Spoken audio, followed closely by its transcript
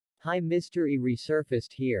Hi, mystery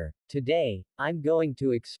resurfaced here. Today, I'm going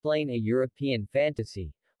to explain a European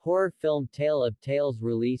fantasy horror film Tale of Tales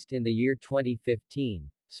released in the year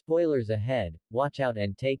 2015. Spoilers ahead, watch out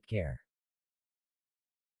and take care.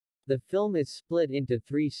 The film is split into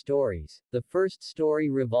three stories. The first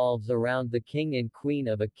story revolves around the king and queen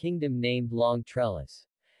of a kingdom named Longtrellis.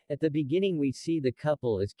 At the beginning we see the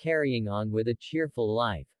couple is carrying on with a cheerful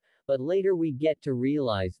life, but later we get to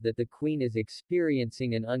realize that the queen is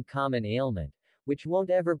experiencing an uncommon ailment, which won't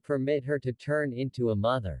ever permit her to turn into a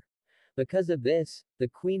mother. Because of this, the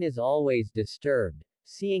queen is always disturbed,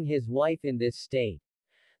 seeing his wife in this state.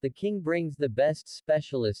 The king brings the best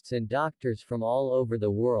specialists and doctors from all over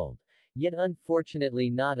the world, yet unfortunately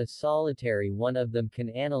not a solitary one of them can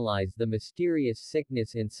analyze the mysterious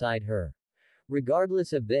sickness inside her.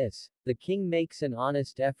 Regardless of this, the king makes an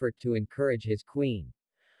honest effort to encourage his queen.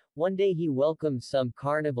 One day he welcomes some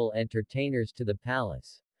carnival entertainers to the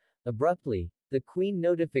palace. Abruptly, the queen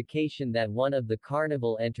notification that one of the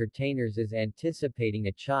carnival entertainers is anticipating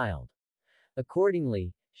a child.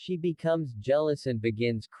 Accordingly, she becomes jealous and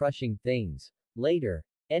begins crushing things. Later,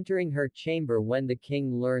 entering her chamber when the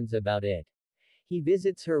king learns about it. He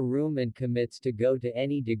visits her room and commits to go to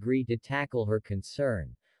any degree to tackle her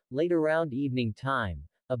concern. Late around evening time,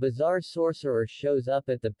 a bizarre sorcerer shows up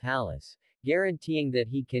at the palace, guaranteeing that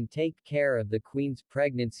he can take care of the queen's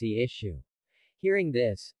pregnancy issue. Hearing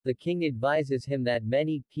this, the king advises him that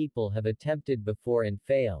many people have attempted before and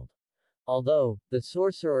failed. Although, the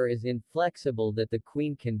sorcerer is inflexible that the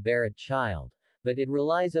queen can bear a child, but it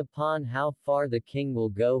relies upon how far the king will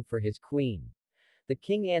go for his queen. The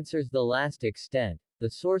king answers the last extent. The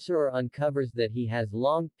sorcerer uncovers that he has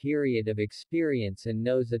long period of experience and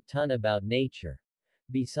knows a ton about nature.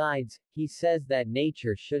 Besides, he says that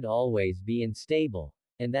nature should always be unstable,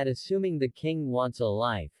 and that assuming the king wants a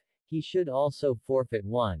life, he should also forfeit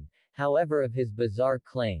one, however of his bizarre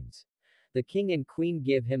claims. The king and queen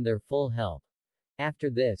give him their full help. After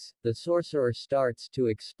this, the sorcerer starts to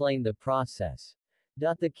explain the process.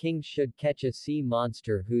 The king should catch a sea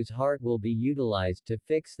monster whose heart will be utilized to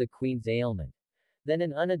fix the queen's ailment. Then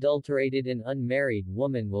an unadulterated and unmarried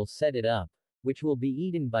woman will set it up, which will be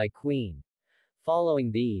eaten by queen.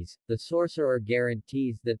 Following these, the sorcerer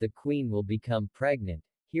guarantees that the queen will become pregnant.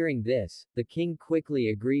 Hearing this, the king quickly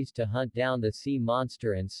agrees to hunt down the sea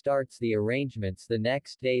monster and starts the arrangements. The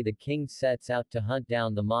next day the king sets out to hunt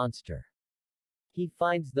down the monster. He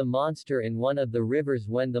finds the monster in one of the rivers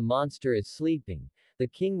when the monster is sleeping. The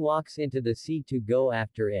king walks into the sea to go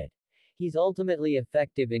after it. He's ultimately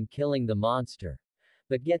effective in killing the monster,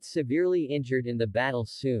 but gets severely injured in the battle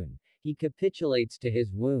soon. He capitulates to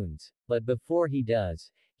his wounds, but before he does,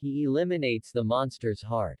 he eliminates the monster's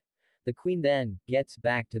heart. The queen then gets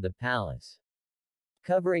back to the palace,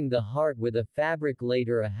 covering the heart with a fabric.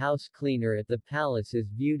 Later a house cleaner at the palace is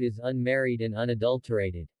viewed as unmarried and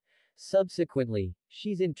unadulterated. Subsequently,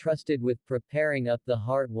 she's entrusted with preparing up the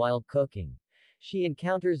heart while cooking. She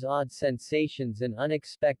encounters odd sensations and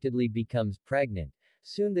unexpectedly becomes pregnant.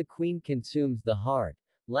 Soon the queen consumes the heart.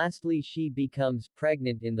 Lastly, she becomes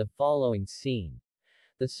pregnant in the following scene.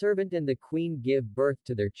 The servant and the queen give birth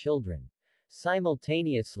to their children.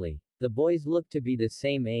 Simultaneously, the boys look to be the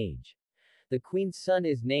same age. The queen's son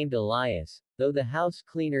is named Elias, though the house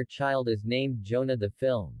cleaner child is named Jonah. The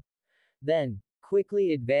film then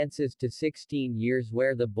quickly advances to 16 years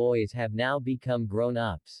where the boys have now become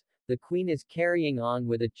grown-ups. The queen is carrying on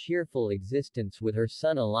with a cheerful existence with her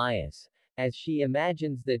son Elias, as she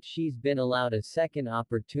imagines that she's been allowed a second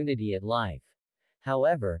opportunity at life.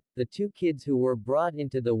 However, the two kids who were brought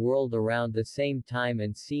into the world around the same time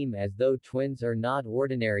and seem as though twins are not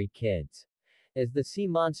ordinary kids. As the sea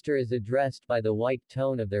monster is addressed by the white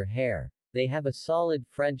tone of their hair, they have a solid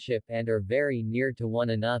friendship and are very near to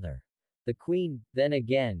one another. The queen, then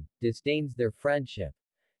again, disdains their friendship.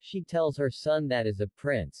 She tells her son that as a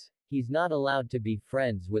prince, he's not allowed to be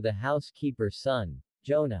friends with a housekeeper's son,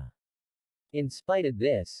 Jonah. In spite of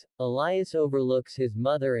this, Elias overlooks his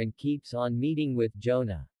mother and keeps on meeting with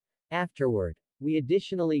Jonah. Afterward, we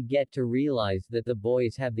additionally get to realize that the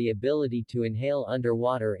boys have the ability to inhale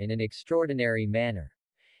underwater in an extraordinary manner.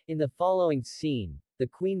 In the following scene, the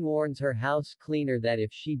queen warns her house cleaner that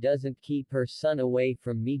if she doesn't keep her son away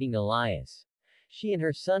from meeting Elias, she and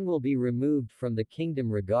her son will be removed from the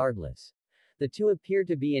kingdom regardless. The two appear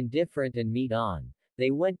to be indifferent and meet on. They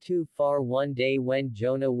went too far one day when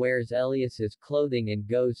Jonah wears Elias's clothing and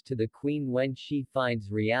goes to the queen. When she finds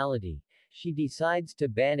reality, she decides to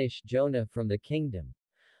banish Jonah from the kingdom.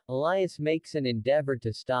 Elias makes an endeavor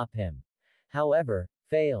to stop him, however,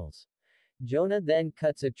 fails. Jonah then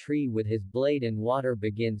cuts a tree with his blade and water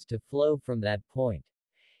begins to flow from that point.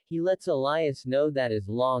 He lets Elias know that as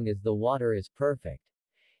long as the water is perfect,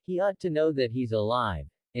 he ought to know that he's alive,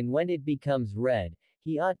 and when it becomes red,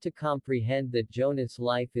 he ought to comprehend that Jonah's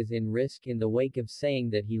life is in risk in the wake of saying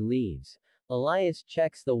that he leaves. Elias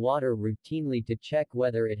checks the water routinely to check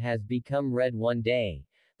whether it has become red one day.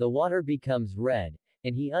 The water becomes red,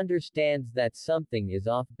 and he understands that something is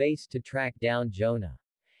off base to track down Jonah.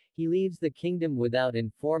 He leaves the kingdom without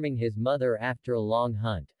informing his mother after a long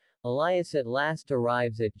hunt. Elias at last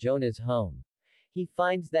arrives at Jonah's home. He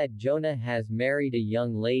finds that Jonah has married a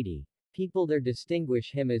young lady. People there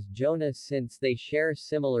distinguish him as Jonah since they share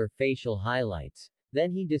similar facial highlights.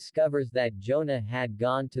 Then he discovers that Jonah had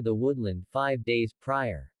gone to the woodland 5 days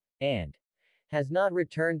prior, and has not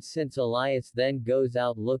returned since. Elias then goes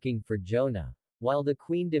out looking for Jonah, while the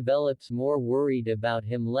queen develops more worried about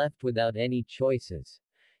him, left without any choices.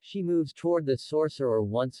 She moves toward the sorcerer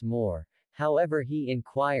once more. However, he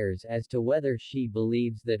inquires as to whether she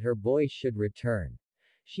believes that her boy should return.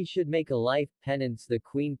 She should make a life penance. The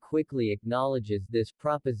queen quickly acknowledges this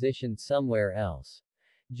proposition somewhere else.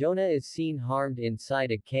 Jonah is seen harmed inside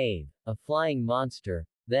a cave. A flying monster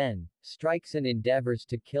then strikes and endeavors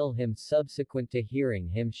to kill him. Subsequent to hearing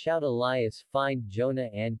him shout, Elias finds Jonah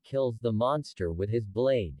and kills the monster with his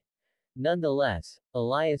blade. Nonetheless,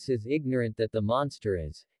 Elias is ignorant that the monster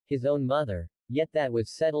is his own mother, yet that was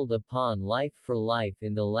settled upon life for life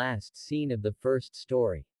in the last scene of the first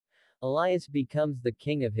story. Elias becomes the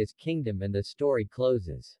king of his kingdom and the story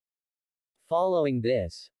closes. Following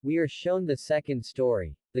this, we are shown the second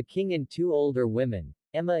story. The king and two older women,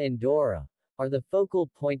 Emma and Dora, are the focal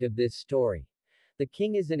point of this story. The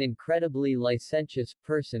king is an incredibly licentious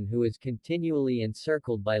person who is continually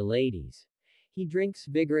encircled by ladies. He drinks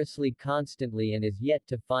vigorously constantly and is yet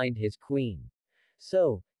to find his queen.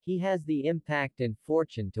 So, he has the impact and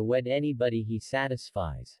fortune to wed anybody he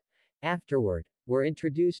satisfies. Afterward, we're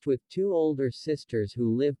introduced with two older sisters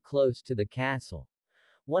who live close to the castle.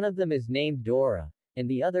 One of them is named Dora, and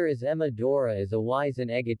the other is Emma. Dora is a wise and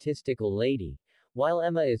egotistical lady, while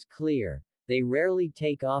Emma is clear. They rarely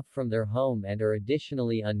take off from their home and are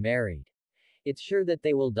additionally unmarried. It's sure that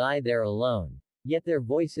they will die there alone, yet their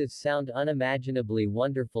voices sound unimaginably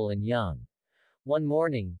wonderful and young. One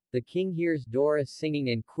morning, the king hears Dora singing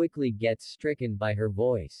and quickly gets stricken by her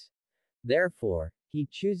voice. Therefore, he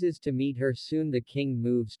chooses to meet her soon. The king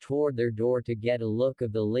moves toward their door to get a look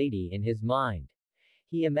of the lady in his mind.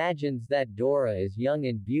 He imagines that Dora is young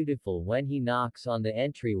and beautiful when he knocks on the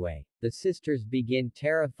entryway. The sisters begin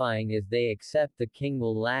terrifying as they accept the king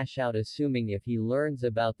will lash out, assuming if he learns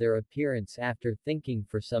about their appearance. After thinking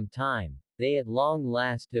for some time, they at long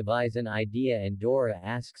last devise an idea, and Dora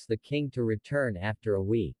asks the king to return after a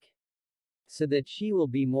week, so that she will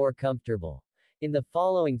be more comfortable. In the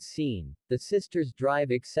following scene, the sisters drive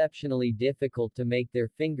exceptionally difficult to make their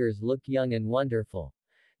fingers look young and wonderful.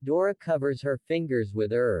 Dora covers her fingers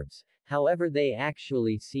with herbs, however they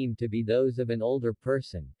actually seem to be those of an older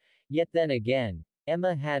person. Yet then again,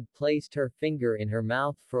 Emma had placed her finger in her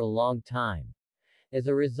mouth for a long time. As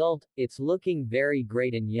a result, it's looking very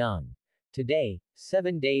great and young. Today,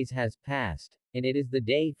 7 days has passed, and it is the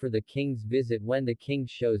day for the king's visit when the king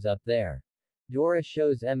shows up there. Dora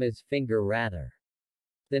shows Emma's finger rather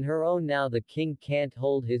than her own. Now the king can't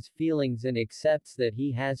hold his feelings and accepts that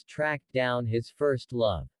he has tracked down his first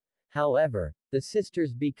love. However, the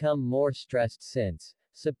sisters become more stressed since,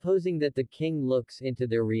 supposing that the king looks into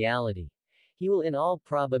their reality, he will in all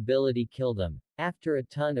probability kill them. After a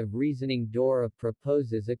ton of reasoning, Dora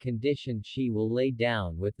proposes a condition: she will lay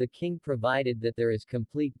down with the king provided that there is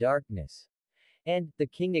complete darkness. And the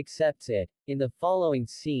king accepts it. In the following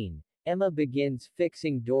scene, Emma begins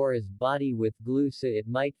fixing Dora's body with glue so it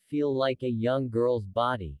might feel like a young girl's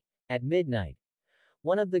body. At midnight,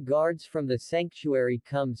 one of the guards from the sanctuary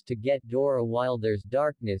comes to get Dora while there's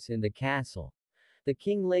darkness in the castle. The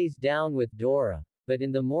king lays down with Dora, but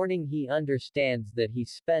in the morning he understands that he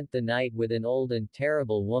spent the night with an old and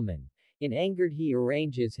terrible woman. In anger, he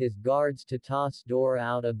arranges his guards to toss Dora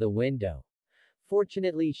out of the window.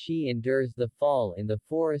 Fortunately, she endures the fall in the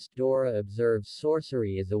forest. Dora observes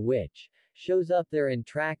sorcery as a witch, shows up there and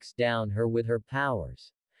tracks down her with her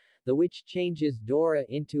powers. The witch changes Dora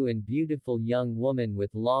into a beautiful young woman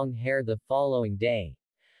with long hair. The following day,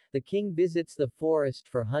 the king visits the forest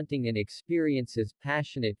for hunting and experiences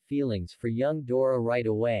passionate feelings for young Dora right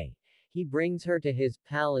away. He brings her to his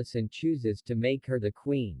palace and chooses to make her the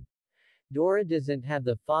queen. Dora doesn't have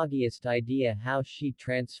the foggiest idea how she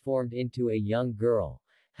transformed into a young girl.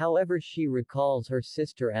 However, she recalls her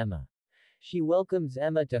sister Emma. She welcomes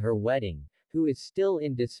Emma to her wedding, who is still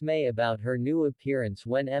in dismay about her new appearance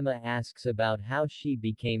when Emma asks about how she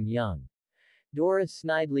became young. Dora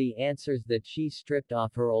snidely answers that she stripped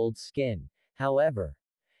off her old skin. However,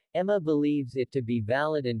 Emma believes it to be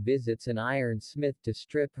valid and visits an ironsmith to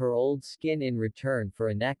strip her old skin in return for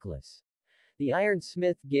a necklace. The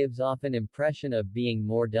ironsmith gives off an impression of being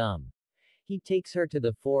more dumb. He takes her to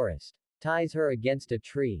the forest, ties her against a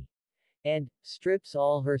tree, and strips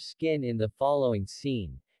all her skin. In the following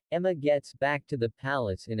scene, Emma gets back to the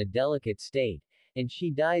palace in a delicate state, and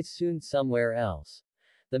she dies soon somewhere else.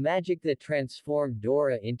 The magic that transformed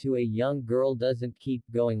Dora into a young girl doesn't keep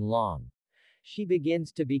going long. She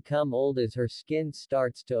begins to become old as her skin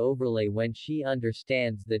starts to overlay. When she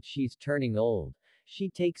understands that she's turning old, she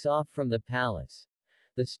takes off from the palace.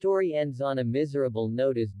 The story ends on a miserable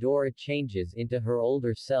note as Dora changes into her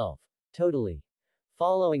older self, totally.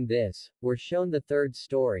 Following this, we're shown the third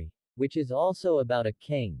story, which is also about a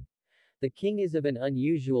king. The king is of an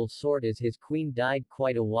unusual sort as his queen died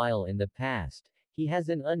quite a while in the past. He has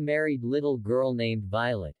an unmarried little girl named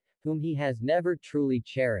Violet, whom he has never truly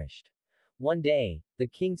cherished. One day, the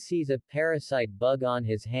king sees a parasite bug on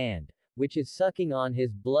his hand, which is sucking on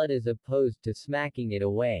his blood as opposed to smacking it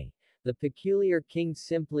away. The peculiar king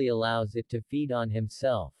simply allows it to feed on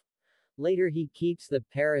himself. Later he keeps the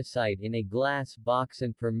parasite in a glass box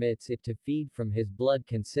and permits it to feed from his blood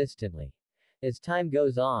consistently. As time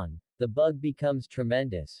goes on, the bug becomes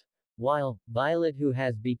tremendous. While Violet, who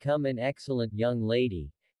has become an excellent young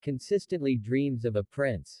lady, consistently dreams of a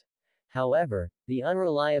prince. However, the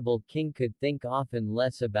unreliable king could think often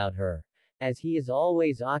less about her, as he is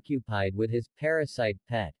always occupied with his parasite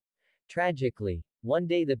pet. Tragically, one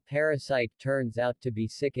day the parasite turns out to be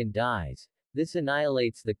sick and dies. This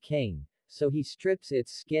annihilates the king, so he strips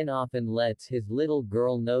its skin off and lets his little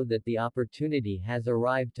girl know that the opportunity has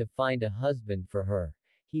arrived to find a husband for her.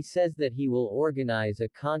 He says that he will organize a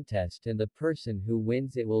contest and the person who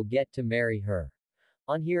wins it will get to marry her.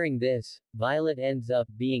 On hearing this, Violet ends up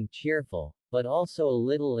being cheerful, but also a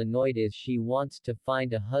little annoyed as she wants to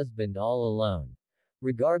find a husband all alone.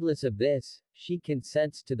 Regardless of this, she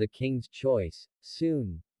consents to the king's choice.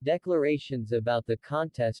 Soon, declarations about the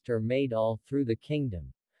contest are made all through the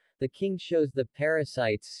kingdom. The king shows the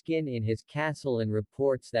parasite's skin in his castle and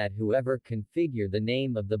reports that whoever can figure the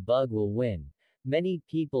name of the bug will win. Many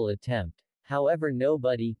people attempt, however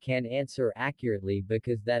nobody can answer accurately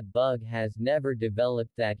because that bug has never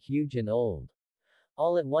developed that huge and old.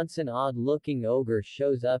 All at once an odd-looking ogre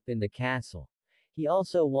shows up in the castle. He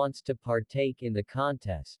also wants to partake in the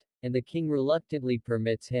contest, and the king reluctantly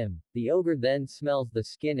permits him. The ogre then smells the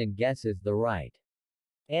skin and guesses the right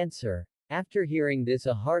answer. After hearing this,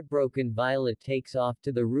 a heartbroken Violet takes off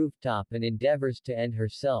to the rooftop and endeavors to end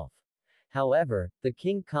herself. However, the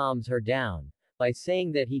king calms her down by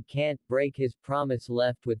saying that he can't break his promise,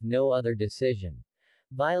 left with no other decision.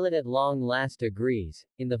 Violet at long last agrees.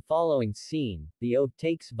 In the following scene, the ogre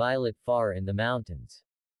takes Violet far in the mountains,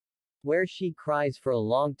 where she cries for a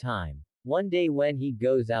long time. One day when he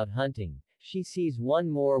goes out hunting, she sees one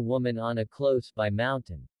more woman on a close-by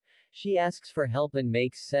mountain. She asks for help and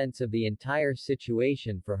makes sense of the entire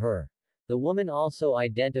situation for her. The woman also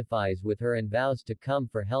identifies with her and vows to come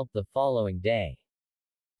for help the following day.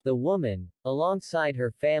 The woman, alongside her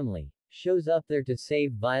family, shows up there to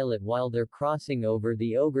save Violet. While they're crossing over,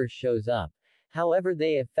 the ogre shows up. However,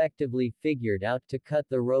 they effectively figured out to cut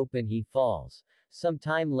the rope and he falls. Some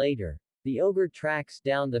time later, the ogre tracks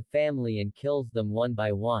down the family and kills them one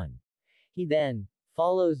by one. He then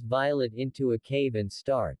follows Violet into a cave and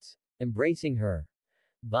starts embracing her.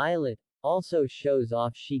 Violet also shows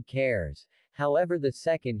off she cares. However, the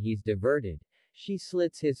second he's diverted, she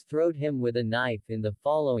slits his throat him with a knife. In the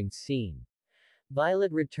following scene,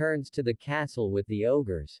 Violet returns to the castle with the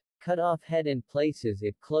ogre's cut off head and places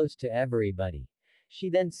it close to everybody. She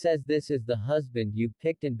then says this is the husband you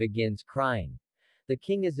picked and begins crying. The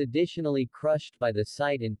king is additionally crushed by the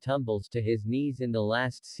sight and tumbles to his knees. In the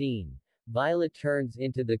last scene, Violet turns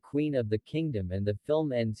into the queen of the kingdom and the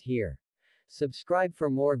film ends here. Subscribe for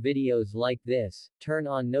more videos like this, turn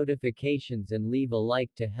on notifications and leave a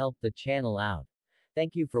like to help the channel out.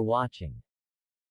 Thank you for watching.